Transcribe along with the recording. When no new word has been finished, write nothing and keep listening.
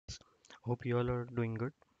Hope you all are doing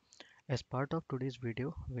good. As part of today's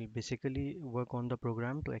video, we'll basically work on the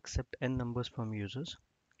program to accept n numbers from users,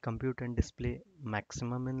 compute and display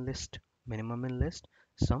maximum in list, minimum in list,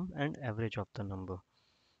 sum and average of the number.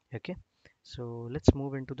 Okay, so let's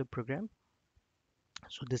move into the program.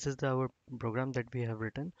 So this is our program that we have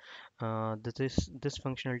written. This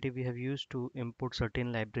functionality we have used to import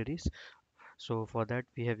certain libraries. So for that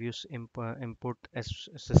we have used import s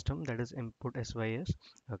system, that is import sys.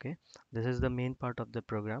 Okay, this is the main part of the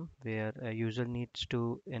program where a user needs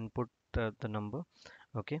to input the number.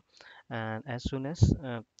 Okay, and as soon as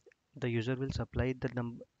the user will supply the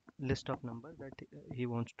list of numbers that he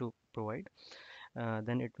wants to provide,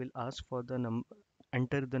 then it will ask for the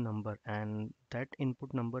enter the number, and that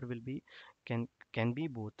input number will be can be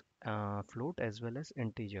both float as well as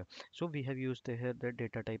integer. So we have used here the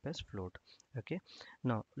data type as float. Okay,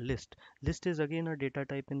 now list is again a data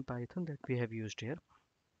type in Python that we have used here.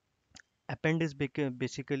 Append is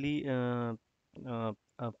basically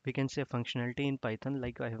we can say a functionality in Python,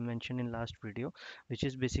 like I have mentioned in last video, which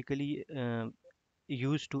is basically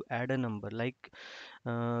used to add a number. Like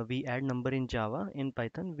we add number in Java. In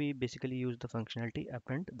Python we basically use the functionality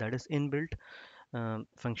append, that is inbuilt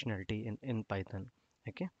functionality in Python.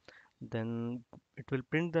 Okay, then it will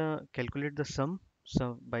print the calculate the sum,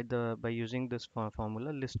 so by using this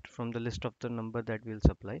formula list from the list of the number that we'll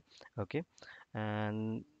supply. Okay,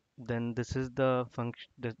 and then this is the function,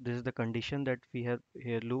 this is the condition that we have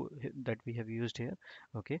here that we have used here.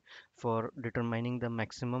 Okay, for determining the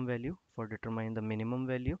maximum value, for determining the minimum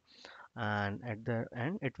value, and at the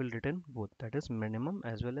end it will return both, that is minimum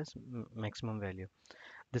as well as maximum value.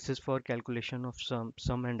 This is for calculation of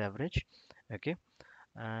sum and average. Okay,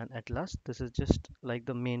 and at last this is just like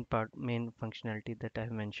the main functionality that I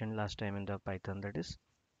have mentioned last time in the Python, that is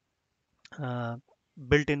uh,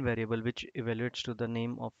 built-in variable which evaluates to the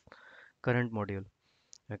name of current module.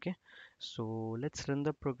 Okay, so let's run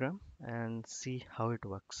the program and see how it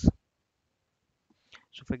works.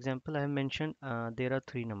 So for example, I have mentioned there are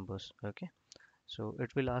three numbers. Okay, so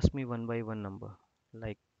it will ask me one by one number,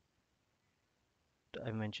 like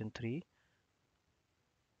I mentioned 3,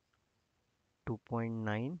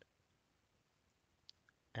 2.9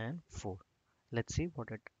 and 4. Let's see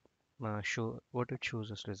what it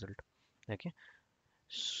shows as result. Okay,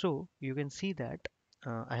 so you can see that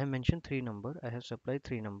I have mentioned three number, I have supplied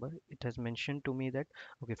three number. It has mentioned to me that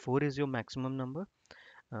okay, 4 is your maximum number,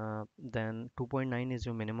 then 2.9 is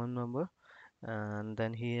your minimum number, and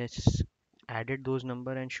then he has added those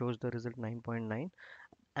number and shows the result 9.9,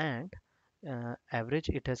 and average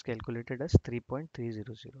it has calculated as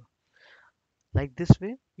 3.300. Like this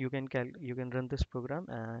way you can run this program,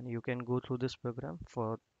 and you can go through this program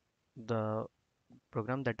for the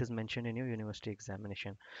program that is mentioned in your university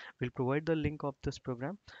examination. We'll provide the link of this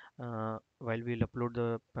program while we'll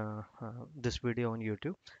upload this video on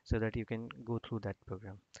YouTube, so that you can go through that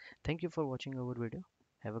program. Thank you for watching our video.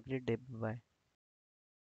 Have a great day. Bye.